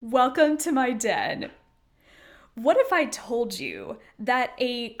Welcome to my den. What if I told you that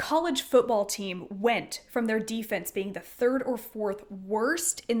a college football team went from their defense being the third or fourth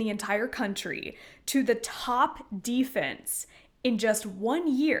worst in the entire country to the top defense in just 1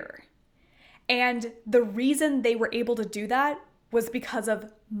 year? And the reason they were able to do that was because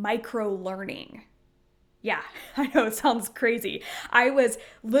of micro-learning. Yeah, I know it sounds crazy. I was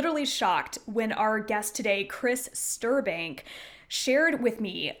literally shocked when our guest today, Chris Sterbenc, shared with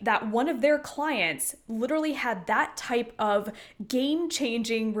me that one of their clients literally had that type of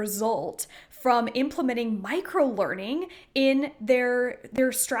game-changing result from implementing micro-learning in their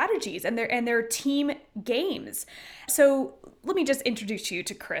strategies and their team games. So let me just introduce you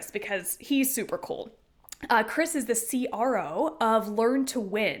to Chris because he's super cool. Chris is the CRO of Learn to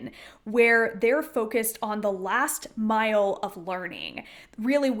Win, where they're focused on the last mile of learning,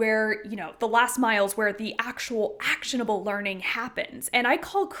 really where, the last miles where the actual actionable learning happens. And I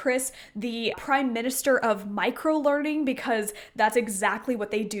call Chris the prime minister of micro learning because that's exactly what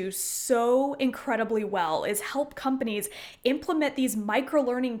they do so incredibly well, is help companies implement these micro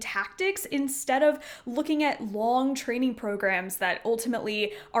learning tactics instead of looking at long training programs that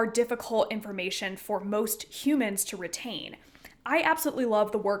ultimately are difficult information for most humans to retain. I absolutely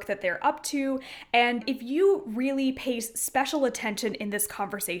love the work that they're up to, and if you really pay special attention in this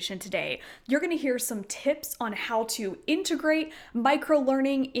conversation today, you're going to hear some tips on how to integrate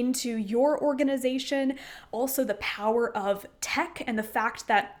micro-learning into your organization, also the power of tech and the fact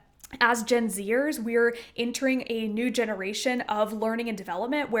that as Gen Zers, we're entering a new generation of learning and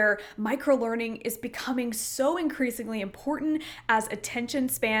development where micro-learning is becoming so increasingly important as attention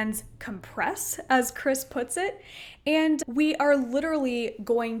spans compress, as Chris puts it. And we are literally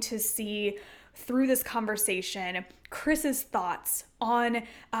going to see through this conversation Chris's thoughts on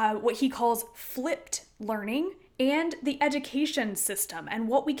what he calls flipped learning and the education system and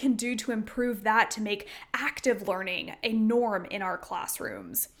what we can do to improve that to make active learning a norm in our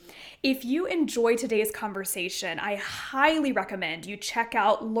classrooms. If you enjoy today's conversation, I highly recommend you check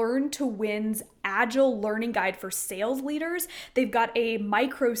out Learn to Win's Agile Learning Guide for Sales Leaders. They've got a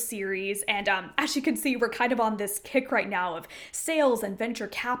micro series, and as you can see, we're kind of on this kick right now of sales and venture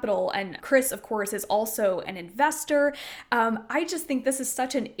capital, and Chris, of course, is also an investor. I just think this is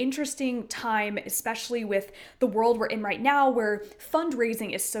such an interesting time, especially with the world we're in right now where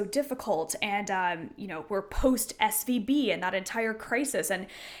fundraising is so difficult, and we're post SVB and that entire crisis, and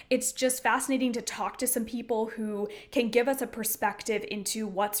it's just fascinating to talk to some people who can give us a perspective into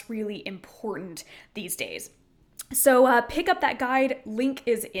what's really important these days. So pick up that guide, link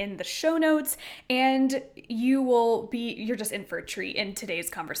is in the show notes, and you're just in for a treat in today's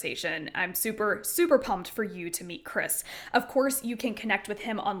conversation. I'm super, super pumped for you to meet Chris. Of course, you can connect with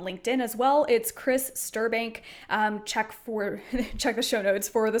him on LinkedIn as well. It's Chris Sterbenc. Check the show notes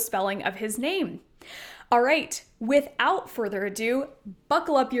for the spelling of his name. All right, without further ado,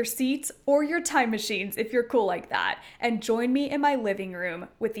 buckle up your seats or your time machines if you're cool like that, and join me in my living room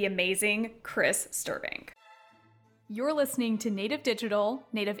with the amazing Chris Sterbenc. You're listening to Native Digital,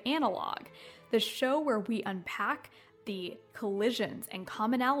 Native Analog, the show where we unpack the collisions and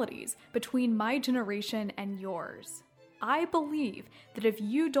commonalities between my generation and yours. I believe that if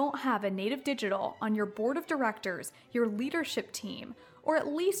you don't have a Native Digital on your board of directors, your leadership team, or at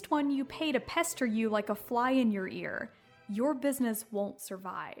least one you pay to pester you like a fly in your ear, your business won't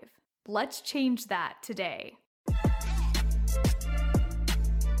survive. Let's change that today.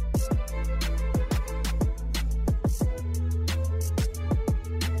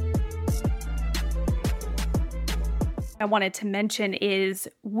 I wanted to mention is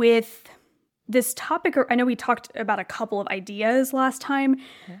with this topic, I know we talked about a couple of ideas last time,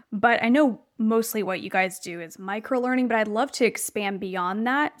 but I know mostly what you guys do is micro-learning, but I'd love to expand beyond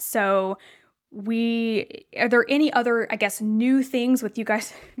that. So are there any other, new things with you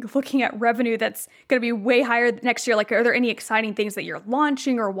guys looking at revenue that's going to be way higher next year? Like, are there any exciting things that you're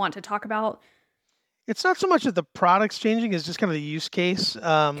launching or want to talk about? It's not so much that the product's changing, it's just kind of the use case.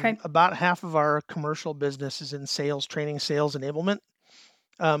 About half of our commercial business is in sales training, sales enablement.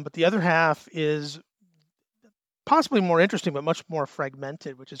 But the other half is possibly more interesting, but much more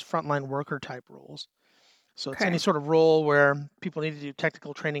fragmented, which is frontline worker type roles. So it's any sort of role where people need to do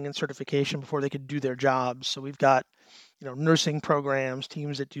technical training and certification before they could do their jobs. So we've got, nursing programs,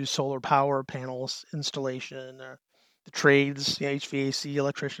 teams that do solar power panels installation, the trades, HVAC,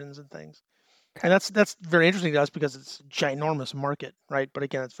 electricians and things. And that's very interesting to us because it's a ginormous market, right? But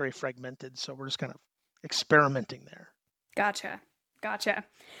again, it's very fragmented. So we're just kind of experimenting there. Gotcha.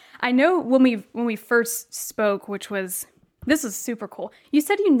 I know when we first spoke, this is super cool. You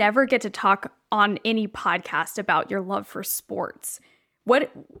said you never get to talk on any podcast about your love for sports.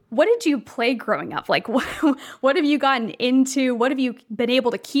 What what did you play growing up? Like what have you gotten into? What have you been able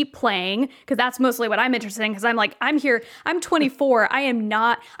to keep playing? Because that's mostly what I'm interested in. Because I'm like, I'm here, I'm 24. I am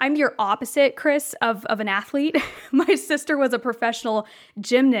not, I'm your opposite, Chris, of an athlete. My sister was a professional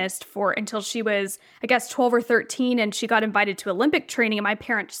gymnast for until she was, I guess, 12 or 13, and she got invited to Olympic training. And my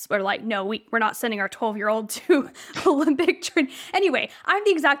parents were like, no, we're not sending our 12-year-old to Olympic training. Anyway, I'm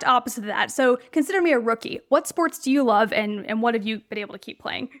the exact opposite of that. So consider me a rookie. What sports do you love, and what have you been able to keep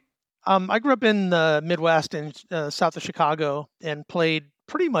playing? I grew up in the Midwest in south of Chicago and played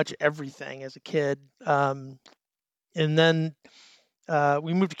pretty much everything as a kid. And then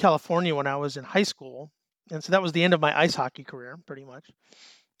we moved to California when I was in high school. And so that was the end of my ice hockey career, pretty much,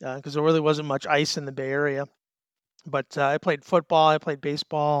 because there really wasn't much ice in the Bay Area. But I played football, I played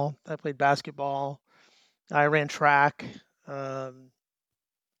baseball, I played basketball, I ran track. And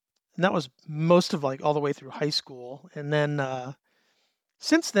that was most of like all the way through high school. And then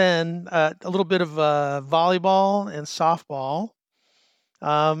since then, a little bit of volleyball and softball,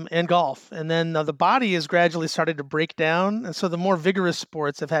 and golf. And then the body has gradually started to break down. And so the more vigorous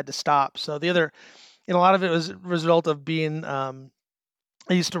sports have had to stop. So the other, and a lot of it was a result of being, I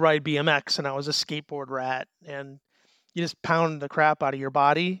used to ride BMX and I was a skateboard rat. And you just pound the crap out of your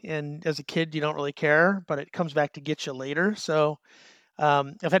body. And as a kid, you don't really care, but it comes back to get you later. So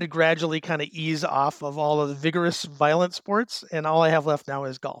I've had to gradually kind of ease off of all of the vigorous, violent sports, and all I have left now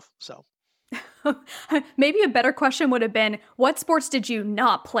is golf. So Maybe a better question would have been, what sports did you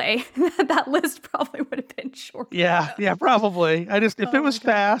not play? That list probably would have been short. yeah, probably. I just if Oh it my was gosh.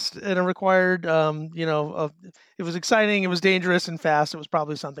 fast and it required, it was exciting, it was dangerous and fast, it was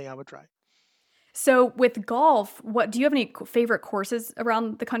probably something I would try. So with golf, what do you have any favorite courses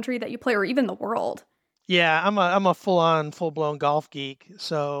around the country that you play, or even the world? Yeah, I'm a full blown golf geek.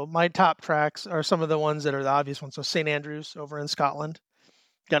 So my top tracks are some of the ones that are the obvious ones. So St Andrews over in Scotland.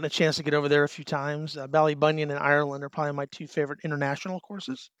 Gotten a chance to get over there a few times. Ballybunion in Ireland are probably my two favorite international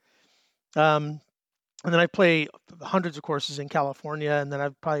courses. Um, and then I play hundreds of courses in California. And then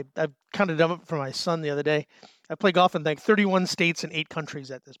I've kind of done it for my son the other day. I play golf in like 31 states and 8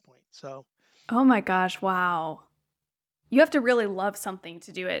 countries at this point. So Oh my gosh, wow. You have to really love something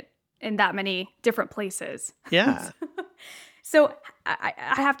to do it in that many different places. yeah, So I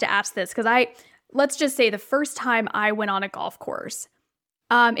have to ask this because let's just say the first time I went on a golf course,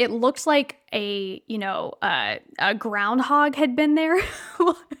 it looked like a groundhog had been there.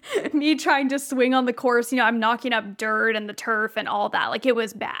 Me trying to swing on the course, I'm knocking up dirt and the turf and all that. Like it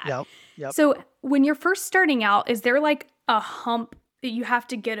was bad. yep, yep. So when you're first starting out, is there like a hump that you have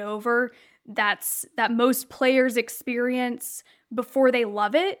to get over that most players experience before they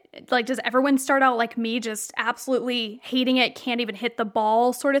love it? Like, does everyone start out like me, just absolutely hating it, can't even hit the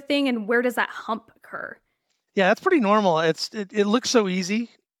ball sort of thing? And where does that hump occur? Yeah, that's pretty normal. It looks so easy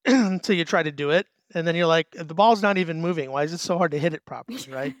until you try to do it, and then you're like, the ball's not even moving. Why is it so hard to hit it properly,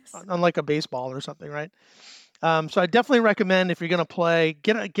 right? Yes. Unlike a baseball or something, right? So I definitely recommend if you're going to play,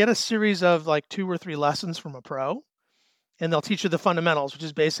 get a series of like 2 or 3 lessons from a pro, and they'll teach you the fundamentals, which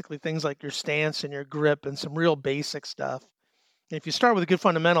is basically things like your stance and your grip and some real basic stuff. And if you start with good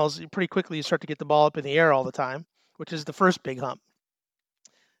fundamentals, pretty quickly you start to get the ball up in the air all the time, which is the first big hump.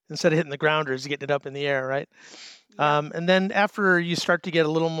 Instead of hitting the grounders, getting it up in the air, right? Yeah. And then after you start to get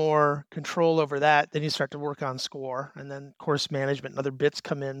a little more control over that, then you start to work on score, and then course management and other bits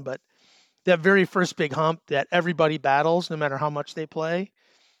come in. But that very first big hump that everybody battles, no matter how much they play,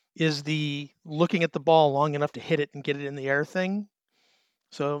 is the looking at the ball long enough to hit it and get it in the air thing.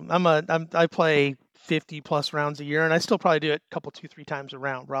 So I play 50 plus rounds a year, and I still probably do it a couple, 2, 3 times a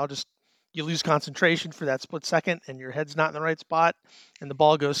round, where you lose concentration for that split second, and your head's not in the right spot, and the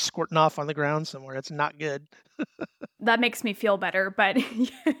ball goes squirting off on the ground somewhere. It's not good. That makes me feel better, but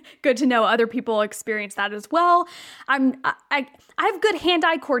good to know other people experience that as well. I have good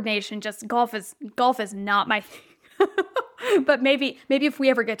hand-eye coordination. Just golf is not my thing. But maybe if we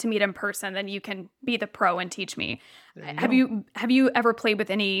ever get to meet in person, then you can be the pro and teach me. Have you ever played with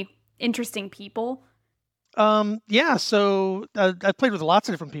any interesting people? Yeah, so I've played with lots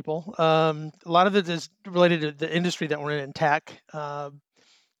of different people. A lot of it is related to the industry that we're in tech.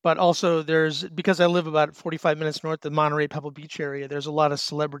 But also because I live about 45 minutes north of the Monterey Pebble Beach area, there's a lot of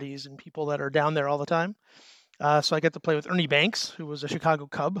celebrities and people that are down there all the time. So I get to play with Ernie Banks, who was a Chicago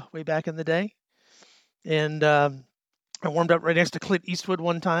Cub way back in the day. And I warmed up right next to Clint Eastwood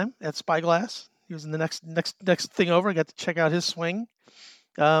one time at Spyglass. He was in the next thing over. I got to check out his swing.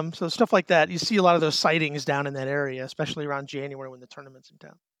 So stuff like that. You see a lot of those sightings down in that area, especially around January when the tournament's in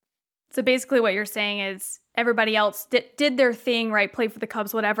town. So basically what you're saying is everybody else did their thing, right? Played for the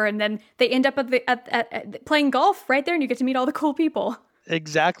Cubs, whatever. And then they end up at playing golf right there, and you get to meet all the cool people.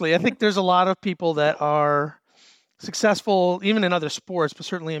 Exactly. I think there's a lot of people that are successful even in other sports, but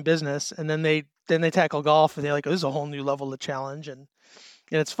certainly in business, and then they tackle golf and they're like, oh, this is a whole new level of challenge. And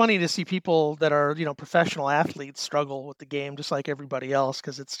it's funny to see people that are, professional athletes struggle with the game just like everybody else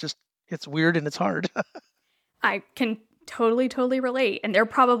because it's weird and it's hard. I can totally relate. And they're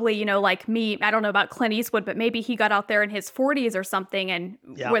probably, like me, I don't know about Clint Eastwood, but maybe he got out there in his 40s or something and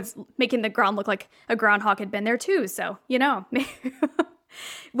Yeah. was making the ground look like a groundhog had been there too. So,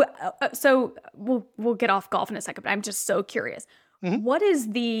 so we'll get off golf in a second, but I'm just so curious.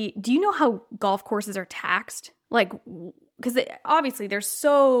 Mm-hmm. Do you know how golf courses are taxed? Like, because obviously there's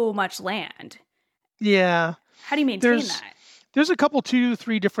so much land. Yeah. How do you maintain that? There's a couple, 2,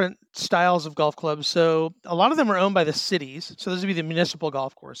 3 different styles of golf clubs. So a lot of them are owned by the cities. So those would be the municipal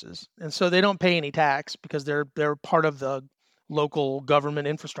golf courses. And so they don't pay any tax because they're part of the local government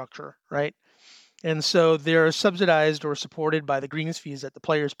infrastructure, right? And so they're subsidized or supported by the greens fees that the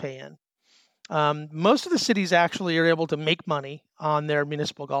players pay in. Most of the cities actually are able to make money on their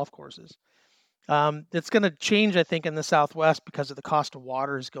municipal golf courses. It's going to change, I think, in the Southwest because of the cost of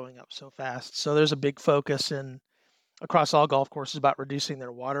water is going up so fast. So there's a big focus across all golf courses about reducing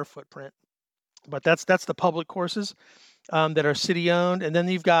their water footprint. But that's the public courses that are city owned, and then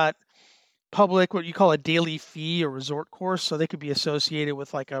you've got public, what you call a daily fee or resort course. So they could be associated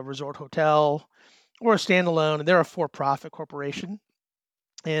with like a resort hotel or a standalone, and they're a for-profit corporation.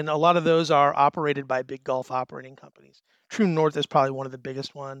 And a lot of those are operated by big golf operating companies. True North is probably one of the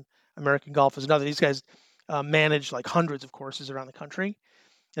biggest one. American Golf is another. These guys manage like hundreds of courses around the country.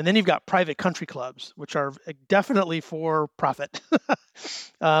 And then you've got private country clubs, which are definitely for profit.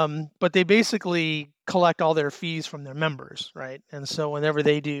 But they basically collect all their fees from their members, right? And so whenever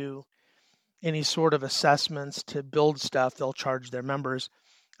they do any sort of assessments to build stuff, they'll charge their members.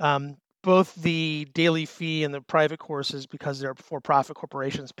 Both the daily fee and the private courses, because they're for-profit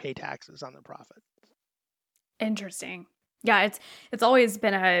corporations, pay taxes on their profit. Interesting. Yeah, it's always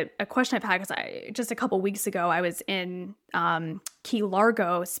been a question I've had because just a couple weeks ago I was in Key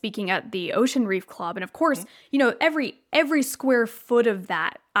Largo speaking at the Ocean Reef Club, and of course, every square foot of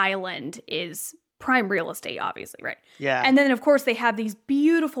that island is prime real estate, obviously, right? Yeah. And then of course they have these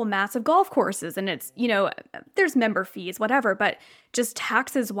beautiful, massive golf courses, and it's there's member fees, whatever, but just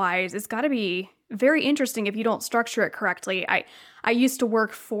taxes wise, it's got to be very interesting if you don't structure it correctly. I used to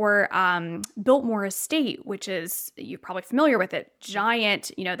work for Biltmore Estate, which is, you're probably familiar with it,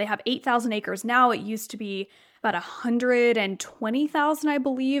 giant, they have 8,000 acres now. It used to be about 120,000, I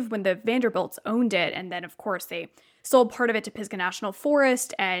believe, when the Vanderbilts owned it. And then, of course, they sold part of it to Pisgah National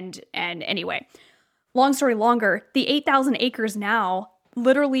Forest. And anyway, long story longer, the 8,000 acres now,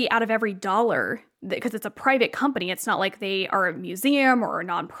 literally out of every dollar, because it's a private company, it's not like they are a museum or a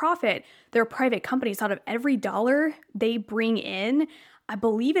nonprofit. They're private companies. Out of every dollar they bring in, I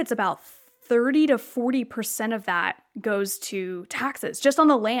believe it's about 30 to 40% of that goes to taxes just on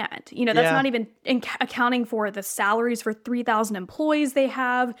the land. That's not even accounting for the salaries for 3,000 employees they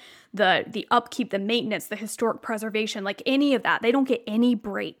have, the upkeep, the maintenance, the historic preservation, like any of that. They don't get any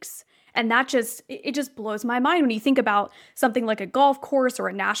breaks. And that just blows my mind when you think about something like a golf course or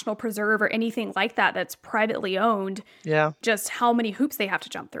a national preserve or anything like that that's privately owned. Yeah. Just how many hoops they have to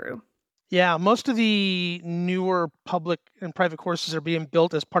jump through. Yeah, most of the newer public and private courses are being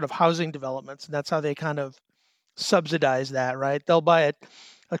built as part of housing developments, and that's how they kind of subsidize that, right? They'll buy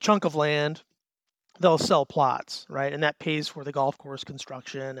a chunk of land, they'll sell plots, right? And that pays for the golf course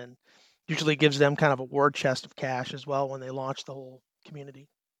construction and usually gives them kind of a war chest of cash as well when they launch the whole community.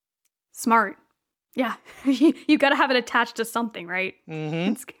 Smart. Yeah. You got to have it attached to something, right?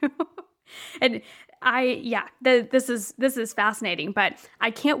 Mm-hmm. And this is fascinating, but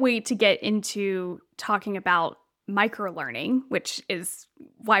I can't wait to get into talking about microlearning, which is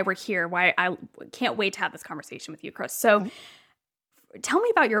why we're here, why I can't wait to have this conversation with you, Chris. So tell me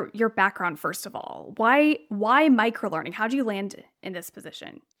about your background, first of all. Why microlearning? How did you land in this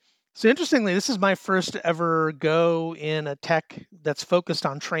position? So interestingly, this is my first ever go in a tech that's focused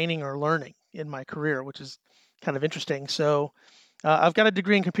on training or learning in my career, which is kind of interesting. So I've got a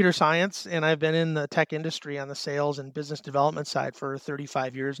degree in computer science, and I've been in the tech industry on the sales and business development side for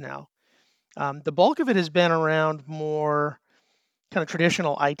 35 years now. The bulk of it has been around more kind of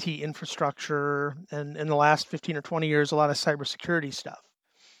traditional IT infrastructure, and in the last 15 or 20 years, a lot of cybersecurity stuff.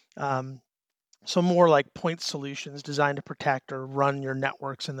 So more like point solutions designed to protect or run your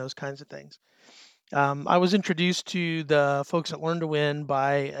networks and those kinds of things. I was introduced to the folks at Learn to Win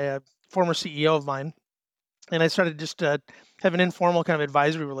by a former CEO of mine, and I started just to have an informal kind of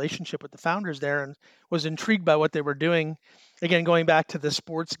advisory relationship with the founders there and was intrigued by what they were doing. Again, going back to the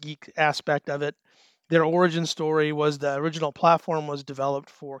sports geek aspect of it, their origin story was the original platform was developed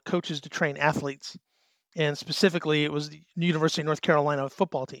for coaches to train athletes. And specifically, it was the University of North Carolina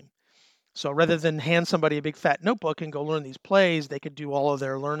football team. So rather than hand somebody a big fat notebook and go learn these plays, they could do all of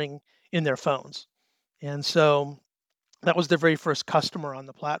their learning in their phones. And so that was their very first customer on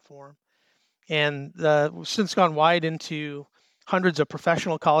the platform. And we've since gone wide into hundreds of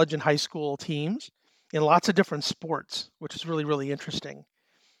professional college and high school teams in lots of different sports, which is really, really interesting.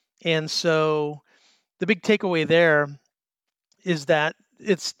 And so the big takeaway there is that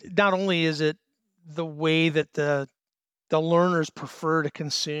it's not only is it the way that the learners prefer to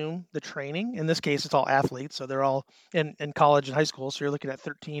consume the training. In this case, it's all athletes, so they're all in college and high school, so you're looking at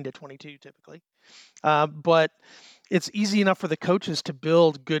 13 to 22 typically. But it's easy enough for the coaches to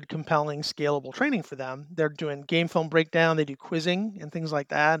build good, compelling, scalable training for them. They're doing game film breakdown, they do quizzing and things like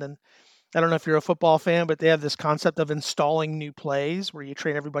that. And I don't know if you're a football fan, but they have this concept of installing new plays where you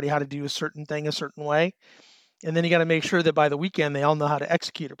train everybody how to do a certain thing a certain way. And then you got to make sure that by the weekend, they all know how to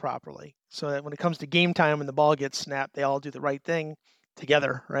execute it properly. So that when it comes to game time and the ball gets snapped, they all do the right thing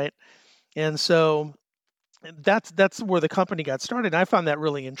together, right? And so that's where the company got started. I found that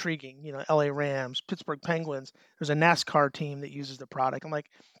really intriguing. LA Rams, Pittsburgh Penguins. There's a NASCAR team that uses the product. I'm like,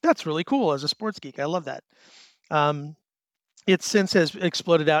 that's really cool as a sports geek. I love that. It since has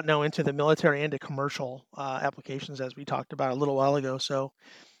exploded out now into the military and to commercial applications, as we talked about a little while ago. So,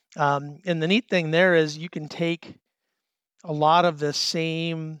 and the neat thing there is you can take a lot of the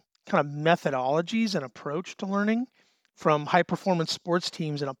same kind of methodologies and approach to learning from high performance sports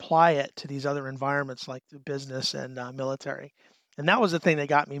teams and apply it to these other environments like the business and military. And that was the thing that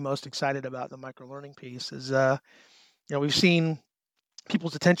got me most excited about the micro learning piece is, we've seen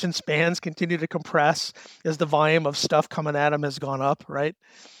people's attention spans continue to compress as the volume of stuff coming at them has gone up, right?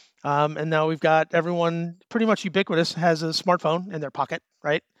 And now we've got everyone pretty much ubiquitous has a smartphone in their pocket,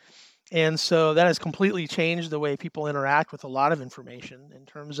 right? And so that has completely changed the way people interact with a lot of information in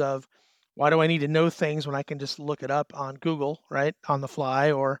terms of why do I need to know things when I can just look it up on Google, right, on the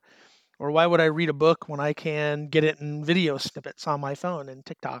fly, or why would I read a book when I can get it in video snippets on my phone in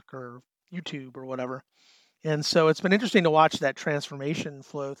TikTok or YouTube or whatever. And so it's been interesting to watch that transformation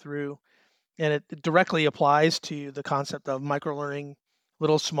flow through, and it directly applies to the concept of micro learning,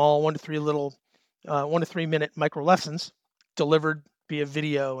 little small 1 to 3 minute micro lessons delivered via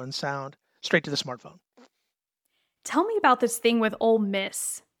video and sound straight to the smartphone. Tell me about this thing with Ole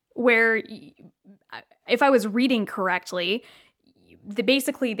Miss, where, if I was reading correctly,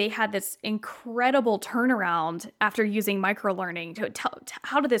 basically they had this incredible turnaround after using microlearning.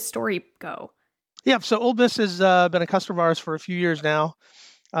 How did this story go? Yeah, so Ole Miss has been a customer of ours for a few years now.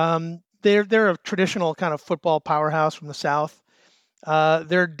 They're a traditional kind of football powerhouse from the South.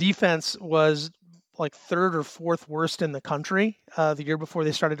 Their defense was like third or fourth worst in the country the year before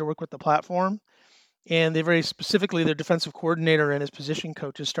they started to work with the platform. And they very specifically, their defensive coordinator and his position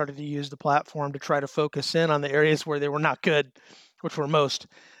coaches started to use the platform to try to focus in on the areas where they were not good, which were most.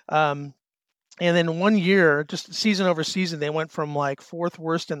 And then 1 year, just season over season, they went from like fourth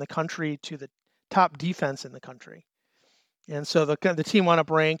worst in the country to the top defense in the country. And so the team wound up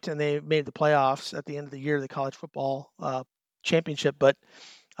ranked, and they made the playoffs at the end of the year, the college football championship. But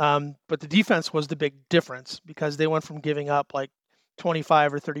the defense was the big difference because they went from giving up like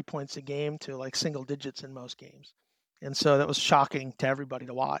 25 or 30 points a game to like single digits in most games. And so that was shocking to everybody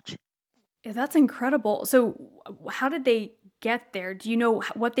to watch. Yeah, that's incredible. So how did they get there? Do you know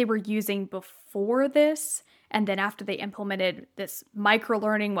what they were using before this? And then after they implemented this micro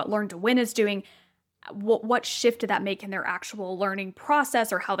learning, what Learn to Win is doing, what shift did that make in their actual learning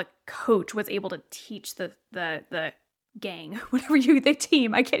process, or how the coach was able to teach the gang, the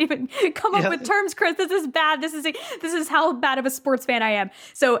team? I can't even come up with terms, Chris. This is bad. This is how bad of a sports fan I am.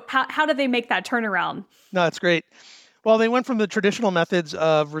 So how did they make that turnaround? No, that's great. Well, they went from the traditional methods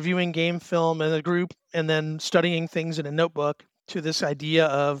of reviewing game film in a group and then studying things in a notebook to this idea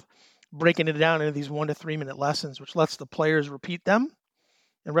of breaking it down into these 1 to 3 minute lessons, which lets the players repeat them.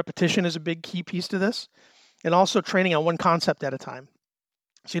 And repetition is a big key piece to this. And also training on one concept at a time.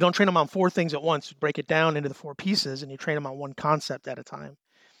 So you don't train them on 4 things at once. You break it down into the 4 pieces, and you train them on one concept at a time.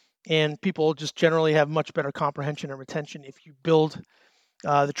 And people just generally have much better comprehension and retention if you build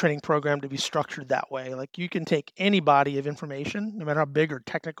the training program to be structured that way. Like you can take any body of information, no matter how big or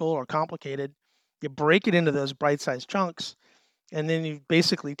technical or complicated, you break it into those bite-sized chunks, and then you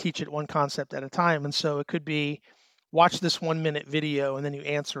basically teach it one concept at a time. And so it could be watch this 1 minute video, and then you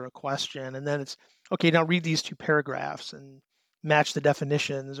answer a question, and then it's okay, now read these 2 paragraphs and match the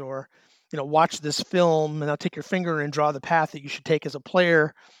definitions, or watch this film and now take your finger and draw the path that you should take as a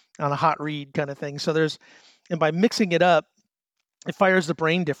player on a hot read kind of thing. So and by mixing it up, it fires the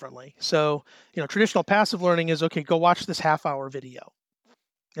brain differently. So, traditional passive learning is, okay, go watch this half-hour video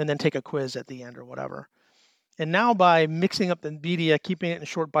and then take a quiz at the end or whatever. And now by mixing up the media, keeping it in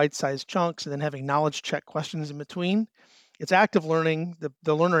short bite-sized chunks, and then having knowledge check questions in between, it's active learning.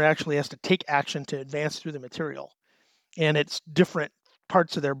 The learner actually has to take action to advance through the material. And it's different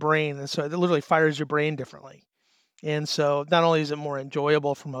parts of their brain. And so it literally fires your brain differently. And so not only is it more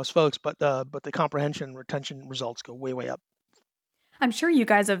enjoyable for most folks, but the comprehension and retention results go way, way up. I'm sure you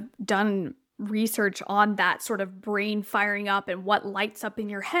guys have done research on that sort of brain firing up and what lights up in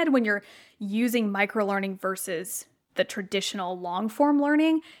your head when you're using microlearning versus the traditional long form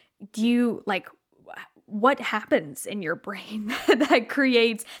learning. Do you what happens in your brain that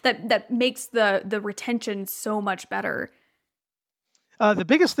creates that makes the retention so much better? The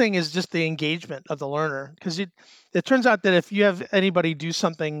biggest thing is just the engagement of the learner, because it turns out that if you have anybody do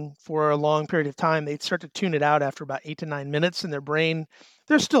something for a long period of time, they start to tune it out after about 8 to 9 minutes, and their brain,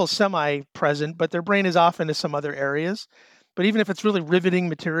 they're still semi-present, but their brain is off into some other areas. But even if it's really riveting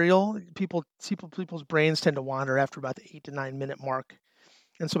material, people's brains tend to wander after about the 8 to 9 minute mark.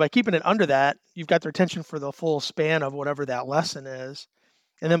 And so by keeping it under that, you've got their attention for the full span of whatever that lesson is.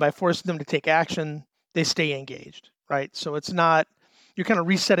 And then by forcing them to take action, they stay engaged, right? So it's not, you're kind of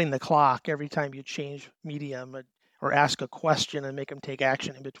resetting the clock every time you change medium or ask a question and make them take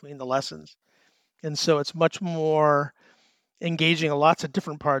action in between the lessons. And so it's much more engaging lots of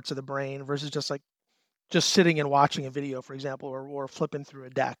different parts of the brain versus just sitting and watching a video, for example, or flipping through a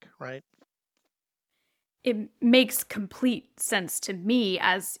deck, right? It makes complete sense to me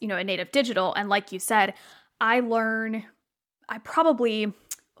as, a native digital. And like you said, I probably,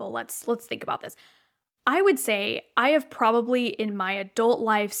 well, let's think about this. I would say I have probably in my adult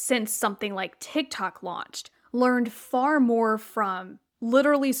life since something like TikTok launched, learned far more from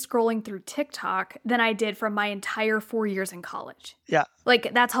literally scrolling through TikTok than I did from my entire 4 years in college. Yeah.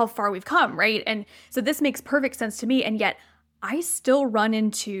 That's how far we've come, right? And so this makes perfect sense to me. And yet I still run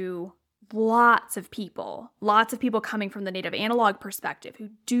into lots of people coming from the native analog perspective who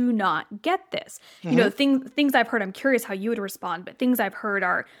do not get this. Mm-hmm. Things I've heard, I'm curious how you would respond, but things I've heard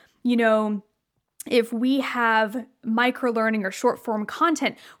are, if we have micro learning or short form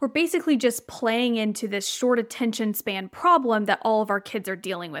content, we're basically just playing into this short attention span problem that all of our kids are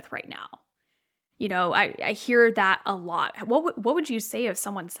dealing with right now. I hear that a lot. What would you say if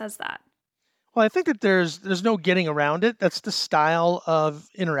someone says that? Well, I think that there's no getting around it. That's the style of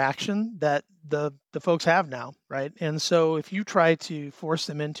interaction that the folks have now, right? And so if you try to force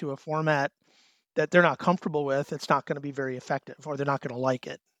them into a format that they're not comfortable with, it's not going to be very effective, or they're not going to like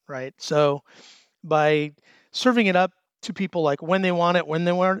it, right? So by serving it up to people like when they want it, where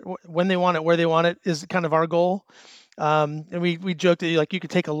they want it is kind of our goal. And we joked that you could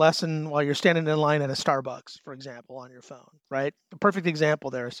take a lesson while you're standing in line at a Starbucks, for example, on your phone, right? A perfect example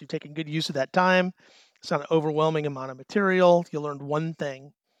there. So you're taking good use of that time. It's not an overwhelming amount of material. You learned one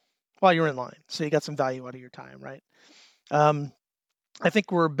thing while you're in line, so you got some value out of your time, right? I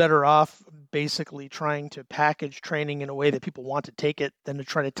think we're better off basically trying to package training in a way that people want to take it than to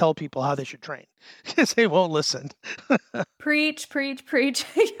try to tell people how they should train, because they won't listen. Preach, preach, preach.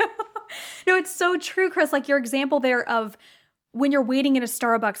 No, it's so true, Chris. Like your example there of when you're waiting in a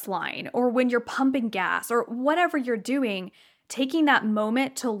Starbucks line or when you're pumping gas or whatever you're doing, taking that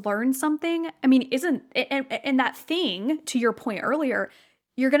moment to learn something. I mean, and that thing, to your point earlier,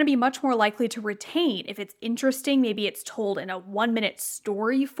 you're going to be much more likely to retain if it's interesting. Maybe it's told in a 1-minute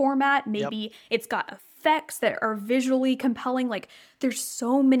story format. Maybe Yep. it's got effects that are visually compelling. Like there's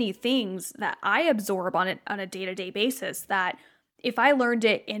so many things that I absorb on a day-to-day basis that if I learned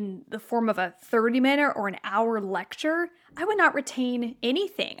it in the form of a 30-minute or an hour lecture, I would not retain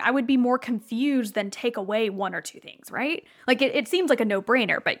anything. I would be more confused than take away one or two things, right? Like it seems like a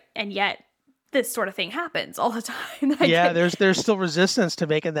no-brainer, and yet this sort of thing happens all the time. Yeah, there's still resistance to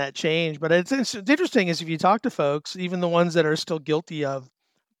making that change. But it's interesting is if you talk to folks, even the ones that are still guilty of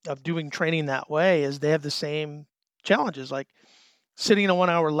doing training that way, is they have the same challenges, like sitting in a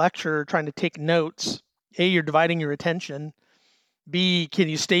 1-hour lecture trying to take notes. A, you're dividing your attention. B, can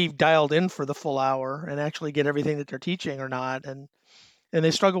you stay dialed in for the full hour and actually get everything that they're teaching or not? And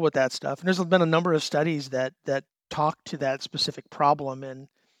they struggle with that stuff. And there's been a number of studies that talk to that specific problem in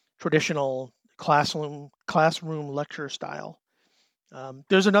traditional classroom lecture style.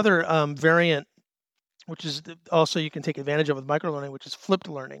 There's another variant, which is also you can take advantage of with microlearning, which is flipped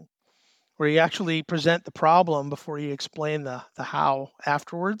learning, where you actually present the problem before you explain the how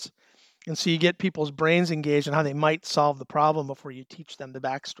afterwards. And so you get people's brains engaged in how they might solve the problem before you teach them the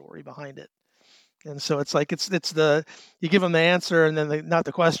backstory behind it. And so it's like it's the you give them the answer and then not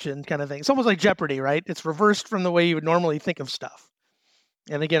the question kind of thing. It's almost like Jeopardy, right? It's reversed from the way you would normally think of stuff.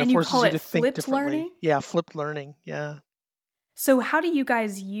 And again, it And you forces call you it to think flipped differently. learning? Yeah, flipped learning. Yeah. So how do you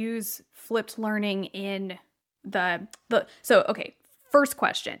guys use flipped learning in okay, first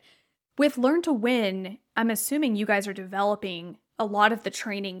question. With Learn to Win, I'm assuming you guys are developing a lot of the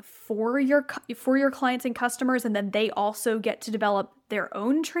training for your clients and customers, and then they also get to develop their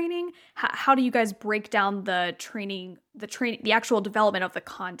own training. How do you guys break down the training, the actual development of the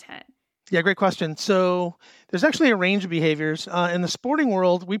content? Yeah, great question. So there's actually a range of behaviors. In the sporting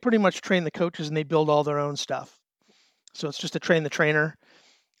world, we pretty much train the coaches and they build all their own stuff. So it's just to train the trainer.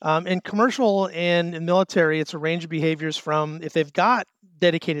 In commercial and in military, it's a range of behaviors from if they've got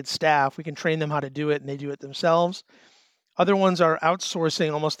dedicated staff, we can train them how to do it and they do it themselves. Other ones are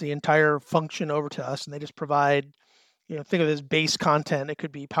outsourcing almost the entire function over to us and they just provide, think of it as base content. It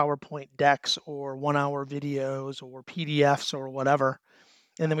could be PowerPoint decks or 1 hour videos or PDFs or whatever.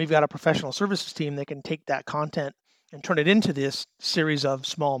 And then we've got a professional services team that can take that content and turn it into this series of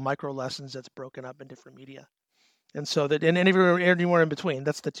small micro lessons that's broken up in different media. And so that, and anywhere in between,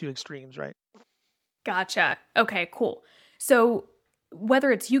 that's the two extremes, right? Gotcha. Okay, cool. So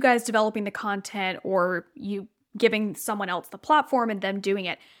whether it's you guys developing the content or you giving someone else the platform and them doing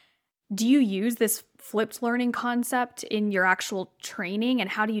it, do you use this flipped learning concept in your actual training, and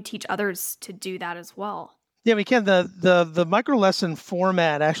how do you teach others to do that as well? Yeah, we can. The micro lesson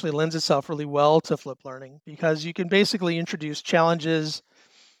format actually lends itself really well to flip learning because you can basically introduce challenges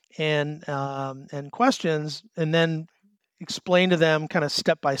and questions, and then explain to them kind of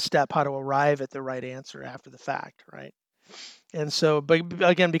step by step how to arrive at the right answer after the fact, right? And so, but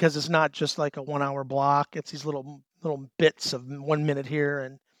again, because it's not just like a 1 hour block, it's these little bits of 1 minute here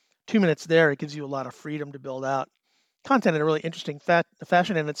and 2 minutes there. It gives you a lot of freedom to build out content in a really interesting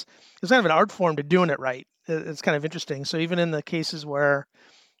fashion, and it's kind of an art form to doing it right. It's kind of interesting. So even in the cases where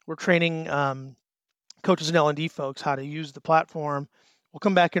we're training coaches and L&D folks how to use the platform, we'll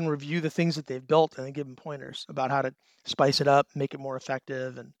come back and review the things that they've built and then give them pointers about how to spice it up, make it more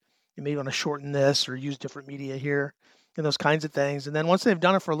effective, and you may want to shorten this or use different media here and those kinds of things. And then once they've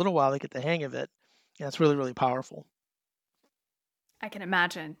done it for a little while, they get the hang of it. And it's really, really powerful. I can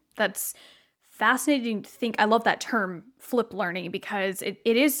imagine. That's fascinating to think. I love that term, flip learning, because it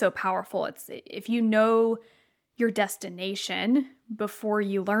is so powerful. It's if you know your destination before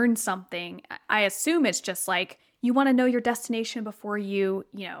you learn something, I assume it's just like you want to know your destination before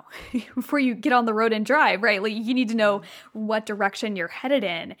before you get on the road and drive, right? Like you need to know what direction you're headed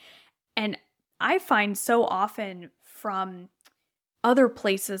in. And I find so often from other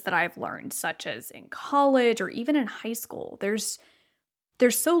places that I've learned, such as in college or even in high school, there's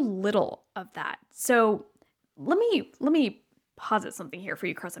so little of that. So let me posit something here for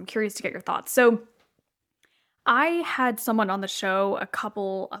you, Chris. I'm curious to get your thoughts. So I had someone on the show a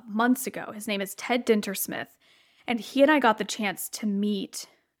couple of months ago. His name is Ted Dintersmith, and he and I got the chance to meet.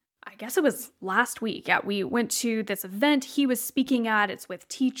 I guess it was last week. Yeah, we went to this event he was speaking at. It's with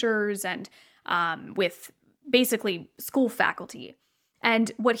teachers and with basically school faculty.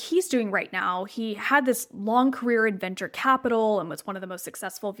 And what he's doing right now, he had this long career in venture capital and was one of the most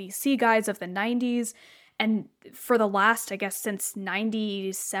successful VC guys of the 90s. And for the last, I guess, since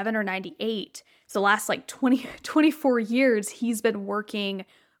 97 or 98, so the last like 24 years, he's been working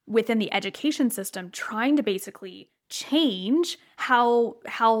within the education system, trying to basically change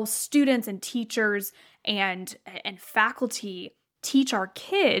how students and teachers and faculty teach our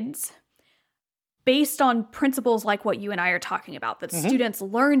kids based on principles like what you and I are talking about, that students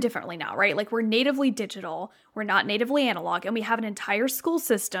learn differently now, right? Like we're natively digital, we're not natively analog, and we have an entire school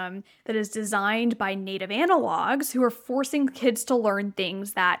system that is designed by native analogs who are forcing kids to learn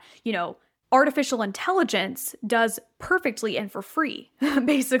things that, artificial intelligence does perfectly and for free,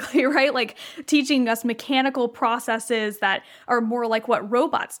 basically, right? Like teaching us mechanical processes that are more like what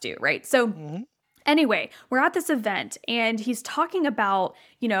robots do, right? So anyway, we're at this event and he's talking about,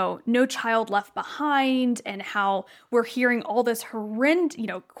 No Child Left Behind and how we're hearing all this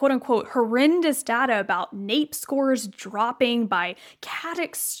quote unquote horrendous data about NAEP scores dropping by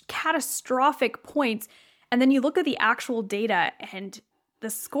catastrophic points. And then you look at the actual data and the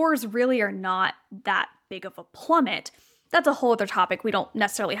scores really are not that big of a plummet. That's a whole other topic we don't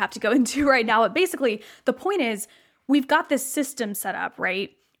necessarily have to go into right now. But basically, the point is we've got this system set up, right?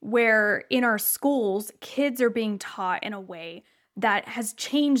 Where in our schools, kids are being taught in a way that has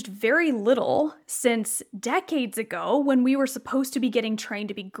changed very little since decades ago when we were supposed to be getting trained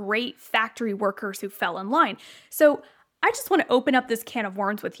to be great factory workers who fell in line. So I just want to open up this can of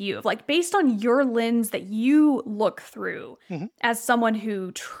worms with you, like based on your lens that you look through as someone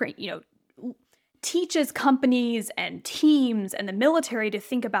who teaches companies and teams and the military to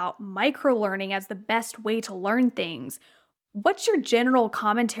think about micro learning as the best way to learn things. What's your general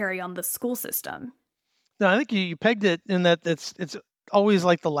commentary on the school system? No, I think you pegged it in that it's always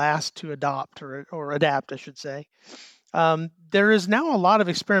like the last to adopt or adapt, I should say. There is now a lot of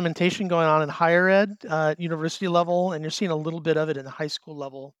experimentation going on in higher ed, university level, and you're seeing a little bit of it in the high school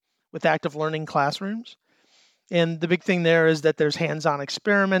level with active learning classrooms. And the big thing there is that there's hands-on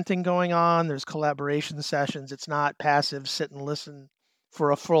experimenting going on. There's collaboration sessions. It's not passive sit and listen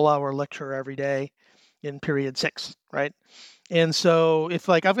for a full hour lecture every day in period 6, right? And so if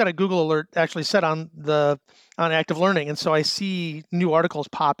like I've got a Google alert actually set on active learning, and so I see new articles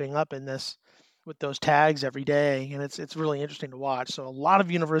popping up in this with those tags every day, and it's really interesting to watch. So a lot of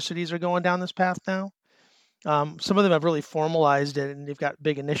universities are going down this path now. Some of them have really formalized it, and they've got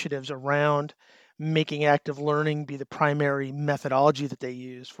big initiatives around making active learning be the primary methodology that they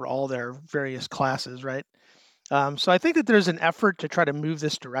use for all their various classes, right? So I think that there's an effort to try to move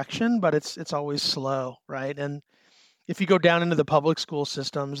this direction, but it's always slow, right? And if you go down into the public school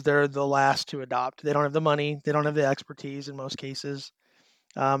systems, they're the last to adopt. They don't have the money, they don't have the expertise in most cases.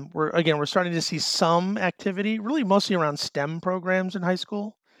 We're starting to see some activity, really mostly around STEM programs in high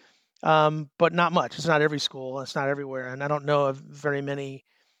school, but not much. It's not every school, it's not everywhere, and I don't know of very many,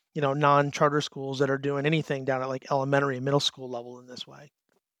 non-charter schools that are doing anything down at like elementary and middle school level in this way.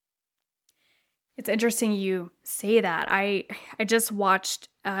 It's interesting you say that. I just watched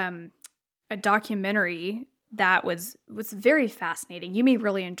a documentary that was very fascinating. You may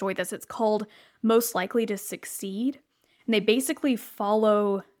really enjoy this. It's called Most Likely to Succeed. And they basically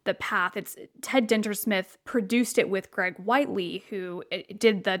follow the path. It's Ted Dintersmith produced it with Greg Whiteley, who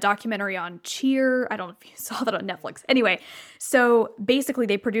did the documentary on Cheer. I don't know if you saw that on Netflix. Anyway, so basically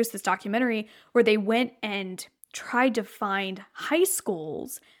they produced this documentary where they went and tried to find high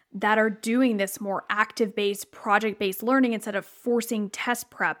schools that are doing this more active-based, project-based learning instead of forcing test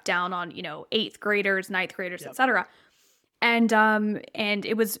prep down on, 8th graders, ninth graders, Yep. etc. And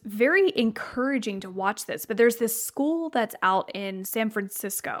it was very encouraging to watch this. But there's this school that's out in San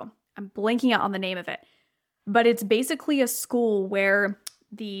Francisco. I'm blanking out on the name of it. But it's basically a school where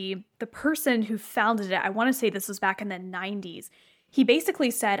the person who founded it, I want to say this was back in the 90s, he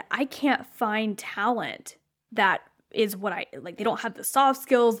basically said, I can't find talent that is what I like. They don't have the soft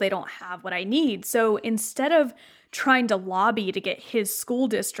skills, they don't have what I need. So instead of trying to lobby to get his school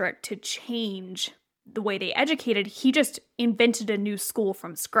district to change the way they educated, he just invented a new school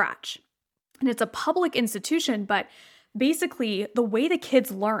from scratch. And it's a public institution, but basically the way the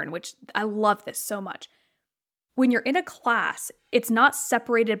kids learn, which I love this so much. When you're in a class, it's not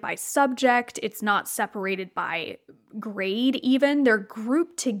separated by subject, it's not separated by grade even. They're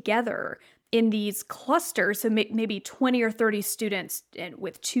grouped together in these clusters, so maybe 20 or 30 students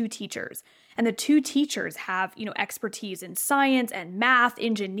with 2 teachers. And the 2 teachers have, expertise in science and math,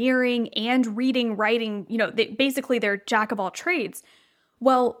 engineering, and reading, writing. They're jack of all trades.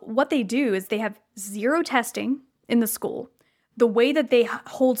 Well, what they do is they have 0 testing in the school. The way that they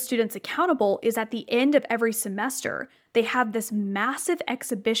hold students accountable is at the end of every semester, they have this massive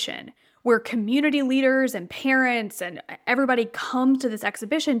exhibition where community leaders and parents and everybody come to this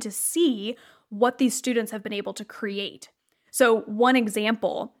exhibition to see what these students have been able to create. So one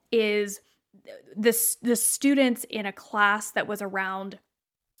example is the students in a class that was around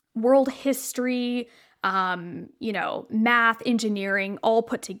world history, math, engineering, all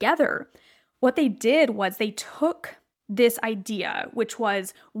put together. What they did was they took this idea, which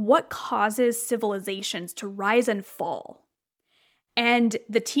was what causes civilizations to rise and fall. And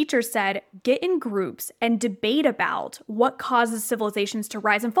the teacher said, get in groups and debate about what causes civilizations to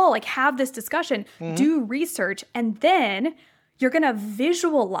rise and fall. Like, have this discussion, do research, and then you're going to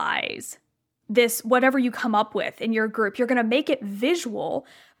visualize this, whatever you come up with in your group. You're going to make it visual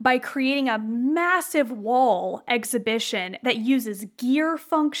by creating a massive wall exhibition that uses gear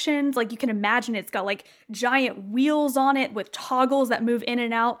functions. Like, you can imagine it's got like giant wheels on it with toggles that move in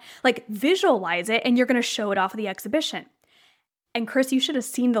and out. Like, visualize it, and you're going to show it off at the exhibition. And Chris, you should have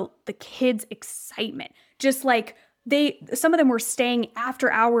seen the kids' excitement. Just like some of them were staying after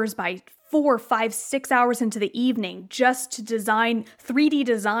hours by 4, 5, 6 hours into the evening just to design 3D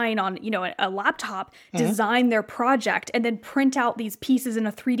design on, a laptop, design their project, and then print out these pieces in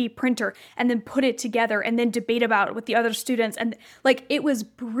a 3D printer and then put it together and then debate about it with the other students. And like, it was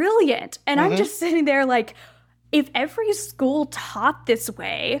brilliant. And I'm just sitting there like, if every school taught this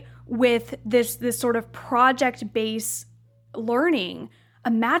way with this sort of project-based learning,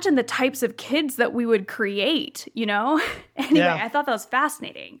 imagine the types of kids that we would create, Anyway, yeah. I thought that was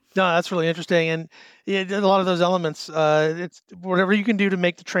fascinating. No, that's really interesting. And a lot of those elements, it's whatever you can do to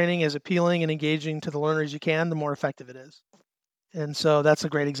make the training as appealing and engaging to the learner as you can, the more effective it is. And so that's a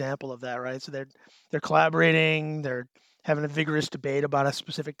great example of that, right? So they're collaborating, they're having a vigorous debate about a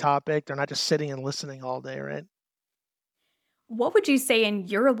specific topic. They're not just sitting and listening all day, right? What would you say in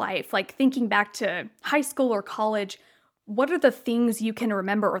your life, like thinking back to high school or college, what are the things you can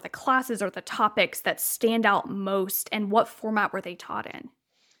remember or the classes or the topics that stand out most, and what format were they taught in?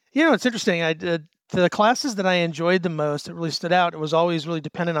 It's interesting. I did the classes that I enjoyed the most that really stood out. It was always really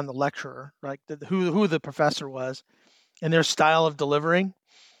dependent on the lecturer, like who the professor was and their style of delivering.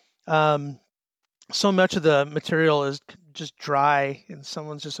 So much of the material is just dry, and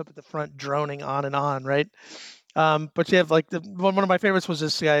someone's just up at the front droning on, right? But you have like one of my favorites was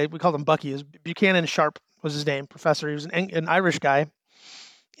this guy. We called him Bucky. Is Buchanan Sharp was his name, professor. He was an Irish guy,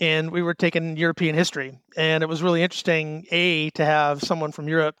 and we were taking European history, and it was really interesting to have someone from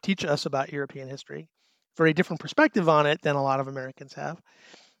Europe teach us about European history. Very different perspective on it than a lot of Americans have.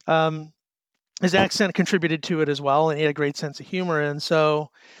 His accent contributed to it as well, and he had a great sense of humor, and so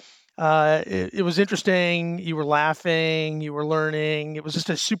it was interesting. You were laughing, you were learning. It was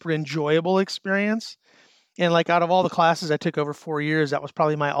just a super enjoyable experience. And like out of all the classes I took over 4 years, that was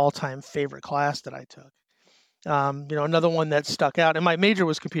probably my all-time favorite class that I took. Another one that stuck out, and my major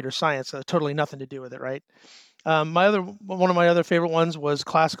was computer science, so totally nothing to do with it, right? One of my other favorite ones was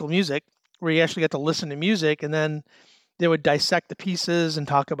classical music, where you actually get to listen to music, and then they would dissect the pieces and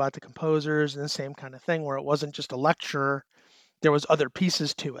talk about the composers, and the same kind of thing, where it wasn't just a lecture, there was other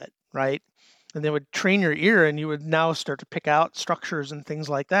pieces to it, right? And they would train your ear, and you would now start to pick out structures and things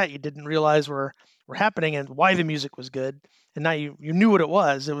like that you didn't realize were happening and why the music was good. And now you knew what it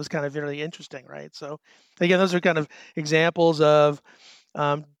was. It was kind of really interesting, right? So again, those are kind of examples of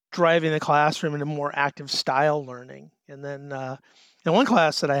driving the classroom into more active style learning. And then in one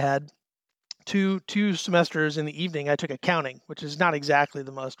class that I had, two semesters in the evening, I took accounting, which is not exactly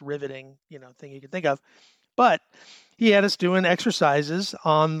the most riveting thing you can think of. But he had us doing exercises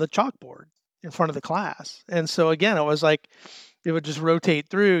on the chalkboard in front of the class. And so again, it was like it would just rotate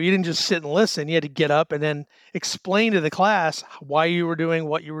through. You didn't just sit and listen. You had to get up and then explain to the class why you were doing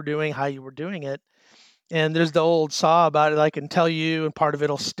what you were doing, how you were doing it. And there's the old saw about it. I can tell you and part of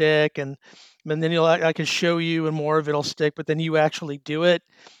it'll stick. And then I can show you and more of it'll stick. But then you actually do it,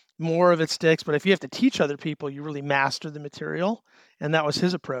 more of it sticks. But if you have to teach other people, you really master the material. And that was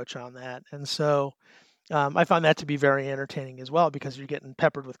his approach on that. And so I found that to be very entertaining as well, because you're getting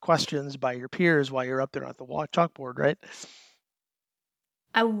peppered with questions by your peers while you're up there at the chalkboard, right?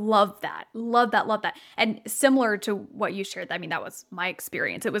 I love that. Love that. Love that. And similar to what you shared, I mean, that was my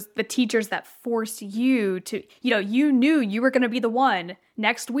experience. It was the teachers that forced you to, you knew you were going to be the one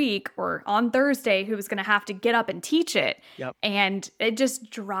next week or on Thursday who was going to have to get up and teach it. Yep. And it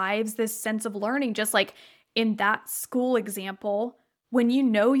just drives this sense of learning, just like in that school example, when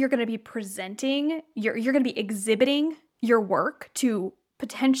you're going to be presenting, you're going to be exhibiting your work to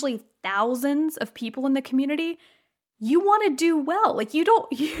potentially thousands of people in the community. You want to do well. Like you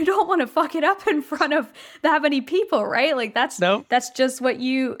don't want to fuck it up in front of that many people, right? Like that's just what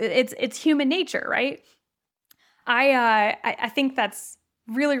it's human nature, right? I think that's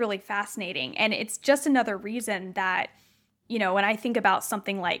really, really fascinating. And it's just another reason that, when I think about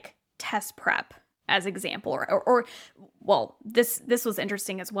something like test prep as example, or this was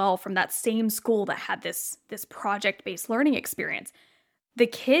interesting as well from that same school that had this project-based learning experience. The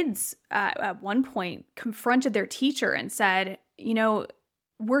kids at one point confronted their teacher and said,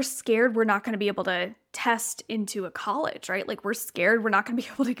 we're scared we're not going to be able to test into a college, right? Like we're scared we're not going to be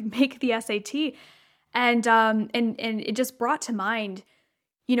able to make the SAT. And it just brought to mind,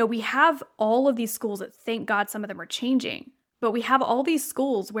 we have all of these schools that, thank God, some of them are changing, but we have all these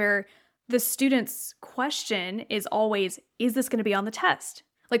schools where the student's question is always, is this going to be on the test?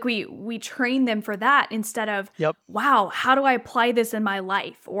 Like we train them for that instead of, yep, wow, how do I apply this in my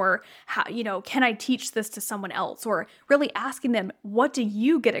life? Or how, can I teach this to someone else? Or really asking them, what do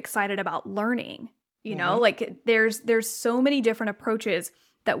you get excited about learning? Like there's so many different approaches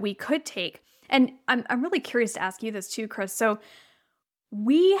that we could take. And I'm really curious to ask you this too, Chris. So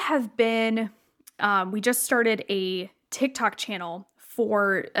we have been, we just started a TikTok channel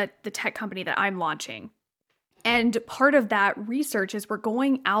for the tech company that I'm launching. And part of that research is we're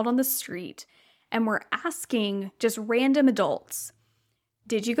going out on the street and we're asking just random adults,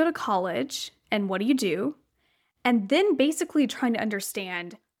 did you go to college and what do you do? And then basically trying to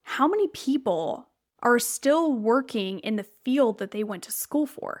understand how many people are still working in the field that they went to school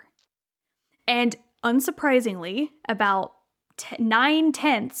for. And unsurprisingly, about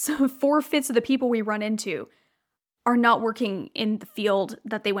 9/10, 4/5 of the people we run into are not working in the field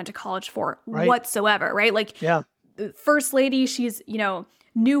that they went to college for whatsoever, right? Like, yeah, the first lady, she's,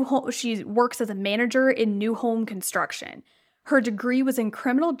 she works as a manager in new home construction. Her degree was in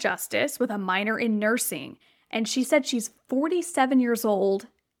criminal justice with a minor in nursing. And she said she's 47 years old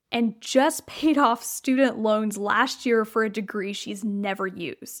and just paid off student loans last year for a degree she's never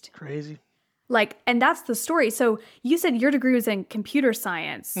used. Crazy. Like, and that's the story. So you said your degree was in computer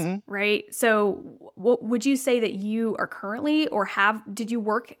science, right? So what would you say that you are currently or did you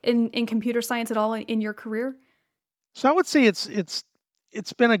work in computer science at all in your career? So I would say it's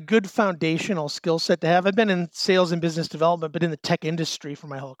been a good foundational skill set to have. I've been in sales and business development, but in the tech industry for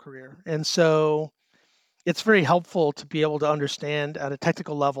my whole career. And so it's very helpful to be able to understand at a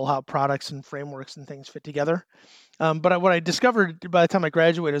technical level how products and frameworks and things fit together. But what I discovered by the time I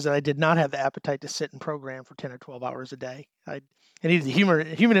graduated is that I did not have the appetite to sit and program for 10 or 12 hours a day. I needed the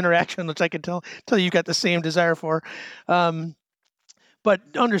human interaction, which I could tell you got the same desire for. But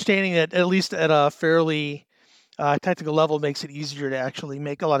understanding that at least at a fairly technical level makes it easier to actually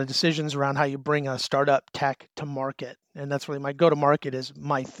make a lot of decisions around how you bring a startup tech to market. And that's really my go-to-market is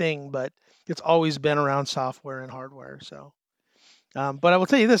my thing, but it's always been around software and hardware. So, but I will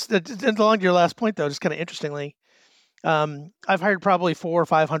tell you this, along to your last point, though, just kind of interestingly, I've hired probably 400 or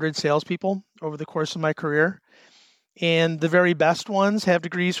 500 salespeople over the course of my career, and the very best ones have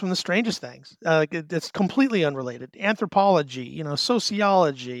degrees from the strangest things. It's completely unrelated. Anthropology,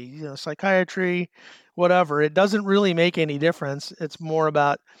 sociology, psychiatry, whatever. It doesn't really make any difference. It's more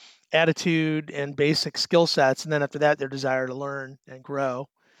about attitude and basic skill sets, and then after that, their desire to learn and grow.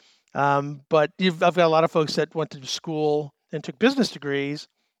 But I've got a lot of folks that went to school and took business degrees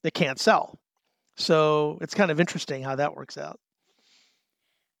that can't sell. So it's kind of interesting how that works out.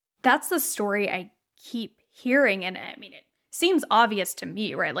 That's the story I keep hearing. And I mean, it seems obvious to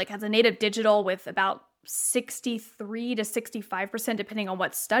me, right? Like as a native digital with about 63 to 65%, depending on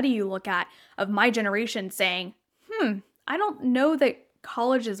what study you look at, of my generation saying, I don't know that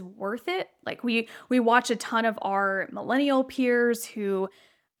college is worth it. Like we watch a ton of our millennial peers who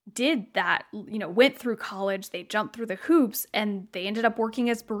did that, went through college, they jumped through the hoops, and they ended up working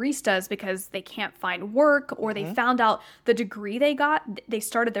as baristas because they can't find work, or they found out the degree they got, they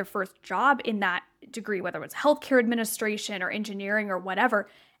started their first job in that degree, whether it was healthcare administration or engineering or whatever,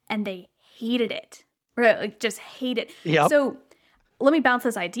 and they hated it, right? Like just hate it. Yep. So let me bounce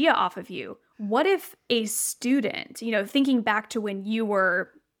this idea off of you. What if a student, thinking back to when you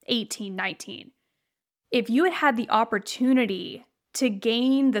were 18, 19, if you had had the opportunity to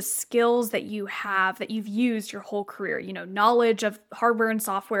gain the skills that you have, that you've used your whole career, knowledge of hardware and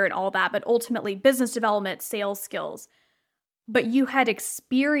software and all that, but ultimately business development, sales skills, but you had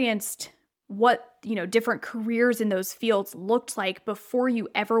experienced what, different careers in those fields looked like before you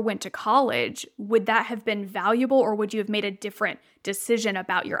ever went to college, would that have been valuable, or would you have made a different decision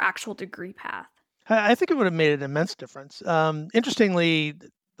about your actual degree path? I think it would have made an immense difference. Interestingly,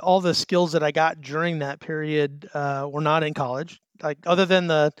 all the skills that I got during that period were not in college. Like other than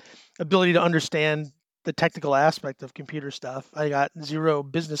the ability to understand the technical aspect of computer stuff, I got zero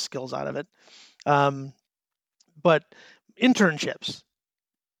business skills out of it. But internships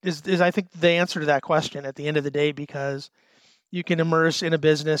is I think the answer to that question at the end of the day, because you can immerse in a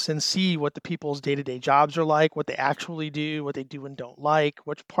business and see what the people's day-to-day jobs are like, what they actually do, what they do and don't like,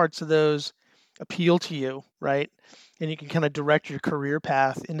 which parts of those appeal to you, right? And you can kind of direct your career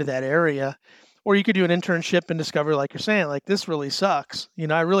path into that area. Or you could do an internship and discover, like you're saying, like this really sucks.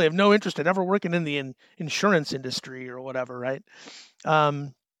 I really have no interest in ever working in the insurance industry or whatever, right?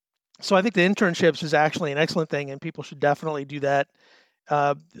 So I think the internships is actually an excellent thing, and people should definitely do that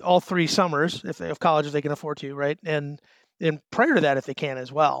all 3 summers if colleges they can afford to, right? And prior to that, if they can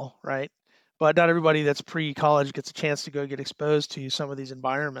as well, right? But not everybody that's pre-college gets a chance to go get exposed to some of these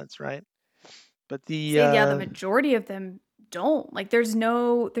environments, right? But the majority of them don't. Like there's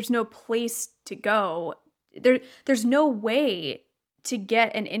no place to go. There's no way to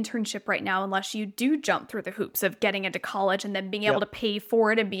get an internship right now unless you do jump through the hoops of getting into college and then being able to pay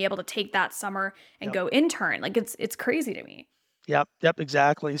for it and be able to take that summer and go intern. Like it's crazy to me. Yep,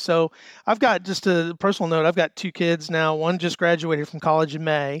 exactly. So I've got, just a personal note, I've got 2 kids now. One just graduated from college in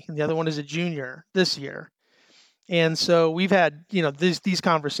May, and the other one is a junior this year. And so we've had, these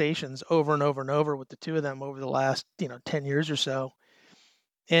conversations over and over and over with the 2 of them over the last, 10 years or so.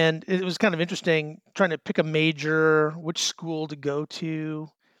 And it was kind of interesting trying to pick a major, which school to go to.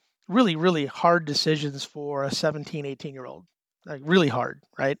 Really, really hard decisions for a 17, 18-year-old. Like really hard,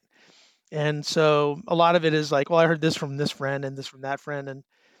 right? And so a lot of it is like, well, I heard this from this friend and this from that friend.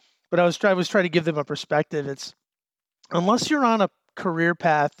 But I was trying to give them a perspective. It's unless you're on a career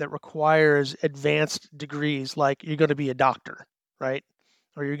path that requires advanced degrees, like you're going to be a doctor, right?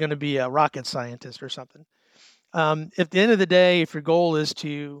 Or you're going to be a rocket scientist or something. At the end of the day, if your goal is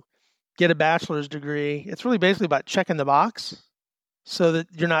to get a bachelor's degree, it's really basically about checking the box so that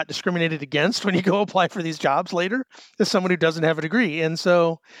you're not discriminated against when you go apply for these jobs later as someone who doesn't have a degree. And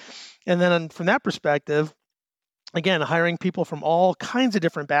then from that perspective, again, hiring people from all kinds of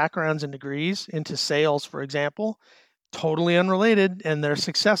different backgrounds and degrees into sales, for example, totally unrelated, and their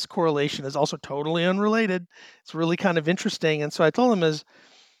success correlation is also totally unrelated. It's really kind of interesting. And so I told them, is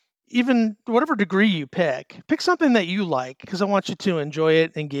even whatever degree you pick something that you like, because I want you to enjoy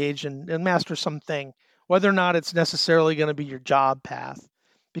it, engage, and master something, whether or not it's necessarily going to be your job path,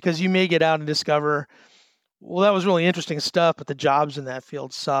 because you may get out and discover, well, that was really interesting stuff, but the jobs in that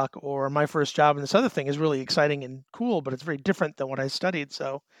field suck, or my first job in this other thing is really exciting and cool, but it's very different than what I studied.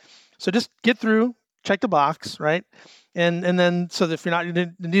 So just get through, check the box, right? And then, so that if you're not,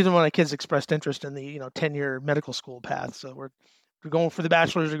 neither one of my kids expressed interest in the 10-year medical school path. So we're going for the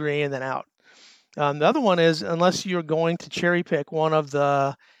bachelor's degree and then out. The other one is, unless you're going to cherry pick one of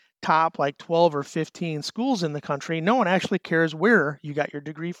the top like 12 or 15 schools in the country, no one actually cares where you got your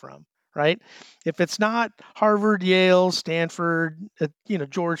degree from, right? If it's not Harvard, Yale, Stanford,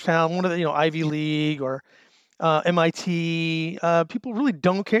 Georgetown, one of the Ivy League or MIT, people really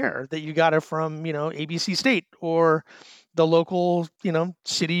don't care that you got it from ABC State or the local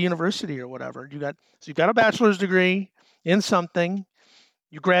city university or whatever. You've got a bachelor's degree in something,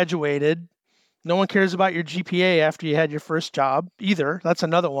 you graduated. No one cares about your GPA after you had your first job either. That's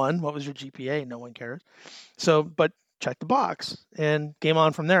another one. What was your GPA? No one cares. So, but check the box and game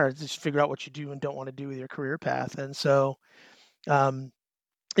on from there. Just figure out what you do and don't want to do with your career path. And so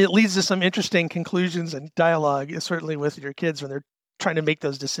it leads to some interesting conclusions and dialogue, certainly with your kids when they're trying to make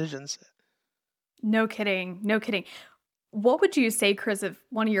those decisions. No kidding. No kidding. What would you say, Chris, if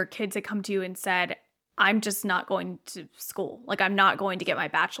one of your kids had come to you and said, I'm just not going to school, like I'm not going to get my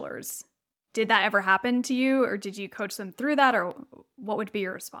bachelor's? Did that ever happen to you, or did you coach them through that, or what would be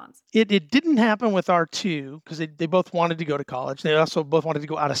your response? It didn't happen with our two, because they both wanted to go to college. They also both wanted to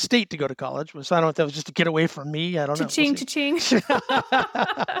go out of state to go to college. So I don't know if that was just to get away from me. I don't know. Cha-ching, cha-ching.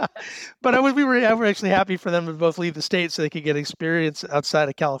 But we were actually happy for them to both leave the state so they could get experience outside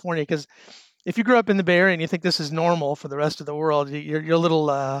of California, because if you grew up in the Bay Area and you think this is normal for the rest of the world, you're a little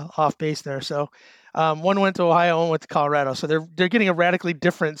off base there. So one went to Ohio, one went to Colorado. So they're getting a radically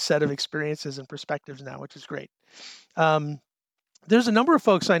different set of experiences and perspectives now, which is great. There's a number of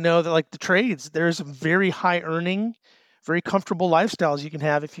folks I know that like the trades. There's very high earning, very comfortable lifestyles you can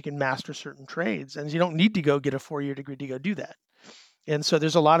have if you can master certain trades. And you don't need to go get a 4-year degree to go do that. And so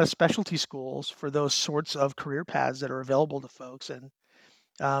there's a lot of specialty schools for those sorts of career paths that are available to folks. And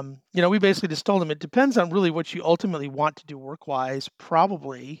we basically just told them it depends on really what you ultimately want to do work-wise,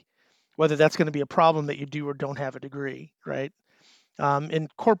 probably whether that's going to be a problem that you do or don't have a degree, right? In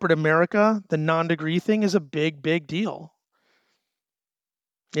corporate America, the non-degree thing is a big, big deal.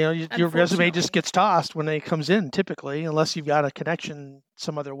 Your resume just gets tossed when it comes in, typically, unless you've got a connection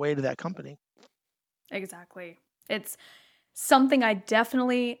some other way to that company. Exactly. It's something I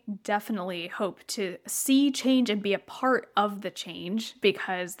definitely hope to see change and be a part of the change,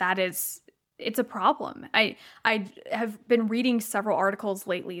 because it's a problem. I have been reading several articles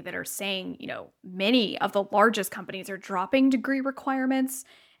lately that are saying, many of the largest companies are dropping degree requirements,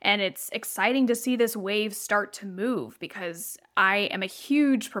 and it's exciting to see this wave start to move, because I am a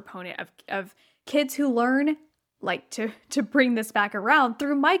huge proponent of kids who learn, like to bring this back around,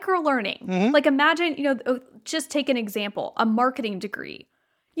 through micro learning. Mm-hmm. Like imagine, just take an example, a marketing degree.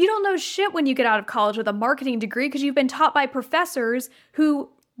 You don't know shit when you get out of college with a marketing degree because you've been taught by professors who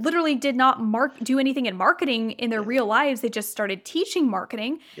literally did not do anything in marketing in their real lives. They just started teaching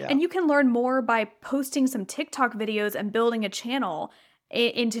marketing. Yeah. And you can learn more by posting some TikTok videos and building a channel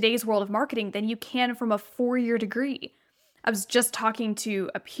in today's world of marketing than you can from a 4-year degrey. I was just talking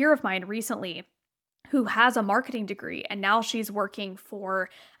to a peer of mine recently who has a marketing degree, and now she's working for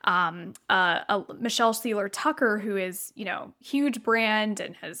Michelle Sealer Tucker, who is, huge brand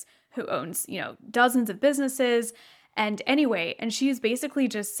and who owns, dozens of businesses. And anyway, and she's basically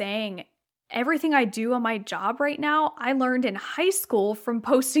just saying, everything I do on my job right now, I learned in high school from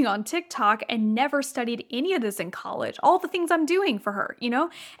posting on TikTok and never studied any of this in college. All the things I'm doing for her,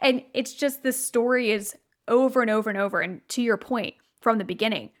 And it's just, this story is over and over and over. And to your point from the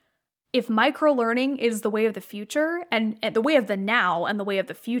beginning, if micro-learning is the way of the future and the way of the now and the way of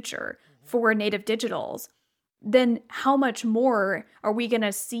the future for native digitals, then how much more are we going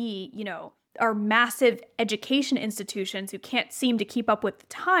to see, our massive education institutions who can't seem to keep up with the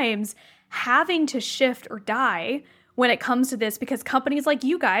times having to shift or die when it comes to this, because companies like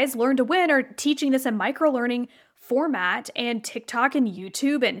you guys, Learn to Win, are teaching this in micro-learning format, and TikTok and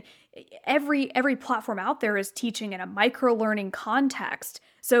YouTube and every platform out there is teaching in a micro-learning context.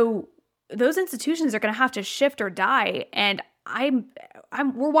 So those institutions are going to have to shift or die. And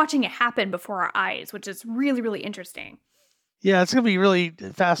we're watching it happen before our eyes, which is really, really interesting. Yeah, it's going to be really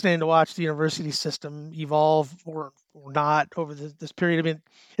fascinating to watch the university system evolve or not over this period. I mean,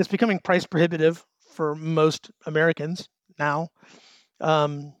 it's becoming price prohibitive for most Americans now.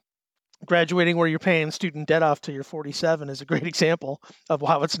 Um, Graduating where you're paying student debt off till you're 47 is a great example of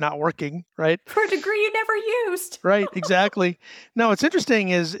how it's not working, right? For a degree you never used. Right, exactly. Now, what's interesting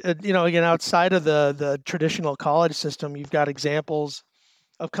is, again, outside of the traditional college system, you've got examples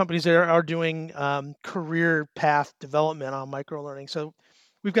of companies that are doing career path development on microlearning. So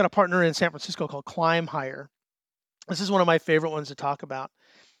we've got a partner in San Francisco called Climb Hire. This is one of my favorite ones to talk about.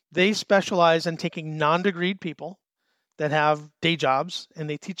 They specialize in taking non-degreed people that have day jobs, and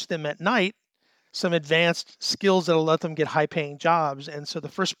they teach them at night some advanced skills that'll let them get high-paying jobs. And so the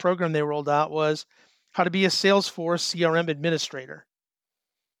first program they rolled out was how to be a Salesforce CRM administrator.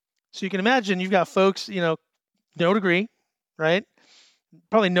 So you can imagine you've got folks, no degree, right?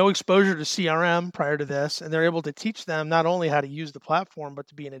 Probably no exposure to CRM prior to this, and they're able to teach them not only how to use the platform, but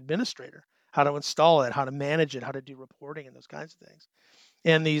to be an administrator, how to install it, how to manage it, how to do reporting, and those kinds of things.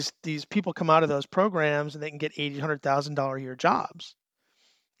 And these people come out of those programs and they can get $80,000, $100,000 a year jobs,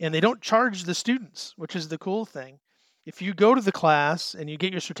 and they don't charge the students, which is the cool thing. If you go to the class and you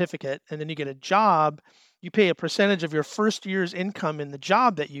get your certificate and then you get a job, you pay a percentage of your first year's income in the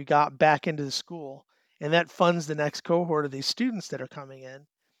job that you got back into the school. And that funds the next cohort of these students that are coming in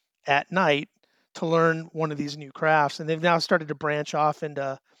at night to learn one of these new crafts. And they've now started to branch off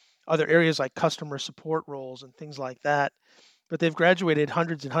into other areas like customer support roles and things like that. But they've graduated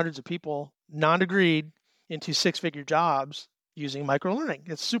hundreds and hundreds of people, non-degreed, into six-figure jobs using microlearning.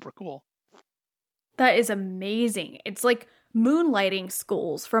 It's super cool. That is amazing. It's like moonlighting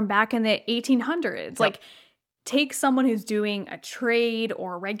schools from back in the 1800s. Yep. Like, take someone who's doing a trade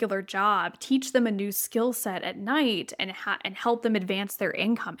or a regular job, teach them a new skill set at night, and help them advance their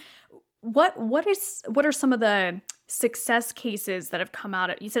income. What are some of the success cases that have come out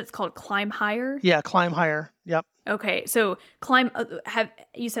of? You said it's called Climb Hire? Yeah, Climb Hire. Yep. Okay, so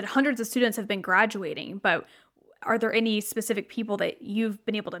you said hundreds of students have been graduating, but are there any specific people that you've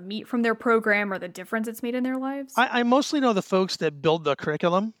been able to meet from their program or the difference it's made in their lives? I mostly know the folks that build the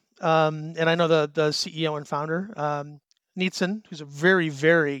curriculum, and I know the CEO and founder, Neetson, who's a very,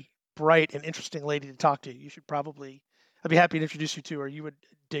 very bright and interesting lady to talk to. I'd be happy to introduce you to her. You would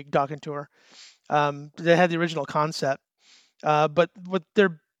dig talking to her. They had the original concept, but what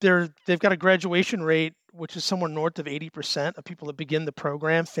they've got a graduation rate which is somewhere north of 80% of people that begin the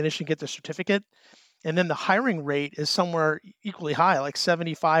program finish and get their certificate. And then the hiring rate is somewhere equally high, like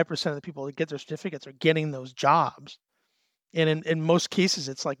 75% of the people that get their certificates are getting those jobs. And in most cases,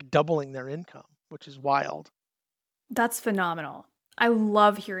 it's like doubling their income, which is wild. That's phenomenal. I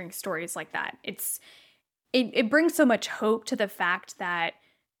love hearing stories like that. It brings so much hope to the fact that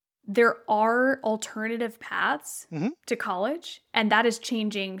there are alternative paths to college, and that is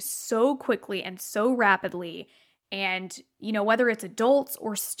changing so quickly and so rapidly. And, whether it's adults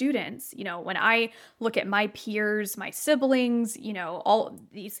or students, when I look at my peers, my siblings, all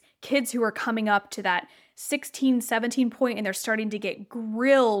these kids who are coming up to that 16, 17 point, and they're starting to get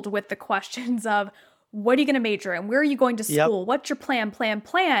grilled with the questions of, what are you going to major in? Where are you going to school? Yep. What's your plan?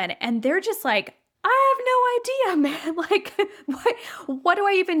 And they're just like, I have no idea, man. Like, what do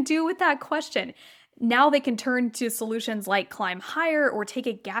I even do with that question? Now they can turn to solutions like Climb Hire or take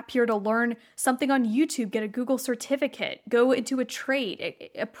a gap year to learn something on YouTube, get a Google certificate, go into a trade,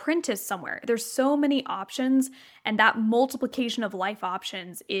 apprentice somewhere. There's so many options, and that multiplication of life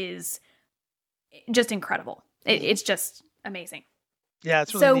options is just incredible. It's just amazing. Yeah,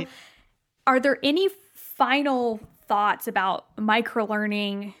 it's really neat. Are there any final thoughts about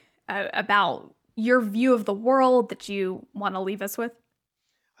microlearning, about your view of the world that you want to leave us with?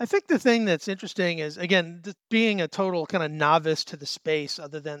 I think the thing that's interesting is, again, being a total kind of novice to the space,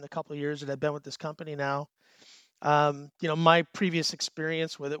 other than the couple of years that I've been with this company now, my previous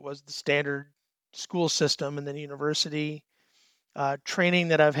experience with it was the standard school system and then university. Training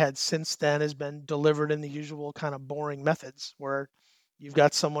that I've had since then has been delivered in the usual kind of boring methods where you've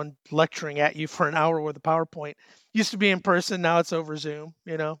got someone lecturing at you for an hour with a PowerPoint. Used to be in person, now it's over Zoom,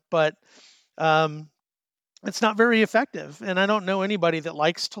 but it's not very effective. And I don't know anybody that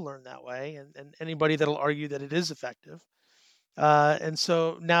likes to learn that way, and anybody that'll argue that it is effective. And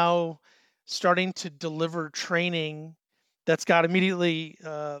so now starting to deliver training that's got immediately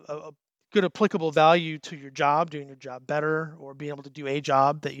a good applicable value to your job, doing your job better, or being able to do a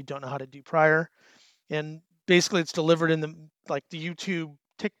job that you don't know how to do prior. And basically it's delivered in the YouTube,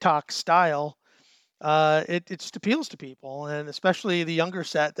 TikTok style. It just appeals to people, and especially the younger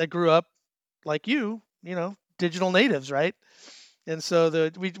set that grew up like you, digital natives, right? And so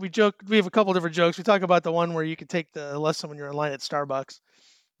we joke, we have a couple different jokes. We talk about the one where you can take the lesson when you're in line at Starbucks,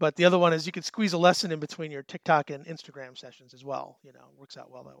 but the other one is you can squeeze a lesson in between your TikTok and Instagram sessions as well. It works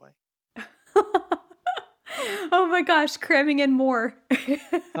out well that way. Oh my gosh, cramming in more.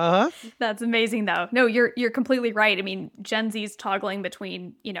 That's amazing though. No, you're completely right. I mean, Gen Z's toggling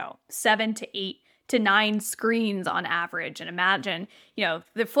between, 7 to 8 to 9 screens on average. And imagine,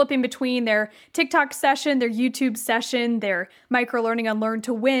 they're flipping between their TikTok session, their YouTube session, their micro learning on Learn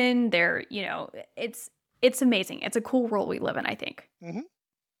to Win. It's amazing. It's a cool world we live in, I think. Mm-hmm.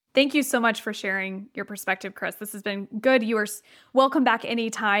 Thank you so much for sharing your perspective, Chris. This has been good. You are welcome back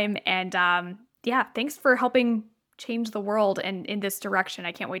anytime. And thanks for helping change the world and in this direction.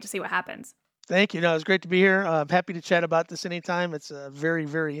 I can't wait to see what happens. Thank you. No, it's great to be here. I'm happy to chat about this anytime. It's a very,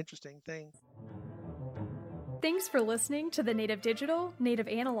 very interesting thing. Thanks for listening to the Native Digital, Native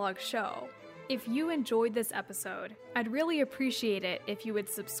Analog show. If you enjoyed this episode, I'd really appreciate it if you would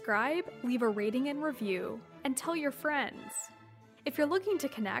subscribe, leave a rating and review, and tell your friends. If you're looking to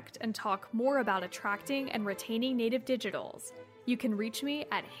connect and talk more about attracting and retaining Native Digitals, you can reach me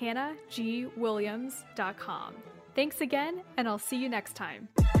at hannahgwilliams.com. Thanks again, and I'll see you next time.